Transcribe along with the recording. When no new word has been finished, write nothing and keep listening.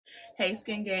Hey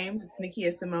Skin Games, it's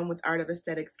Naikia Simone with Art of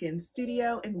Aesthetic Skin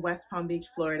Studio in West Palm Beach,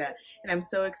 Florida. And I'm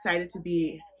so excited to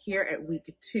be here at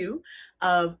week 2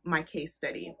 of my case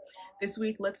study. This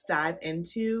week, let's dive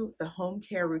into the home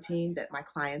care routine that my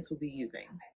clients will be using.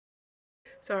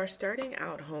 So our starting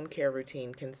out home care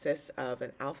routine consists of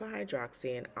an alpha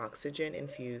hydroxy and oxygen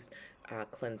infused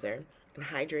cleanser, and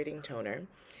hydrating toner,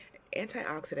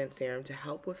 antioxidant serum to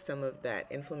help with some of that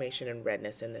inflammation and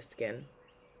redness in the skin,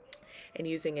 and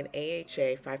using an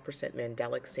AHA 5%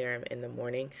 Mandelic serum in the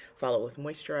morning, followed with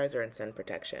moisturizer and sun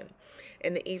protection.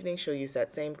 In the evening, she'll use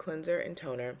that same cleanser and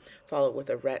toner, followed with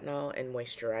a retinol and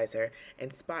moisturizer,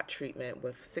 and spot treatment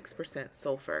with 6%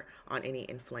 sulfur on any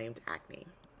inflamed acne.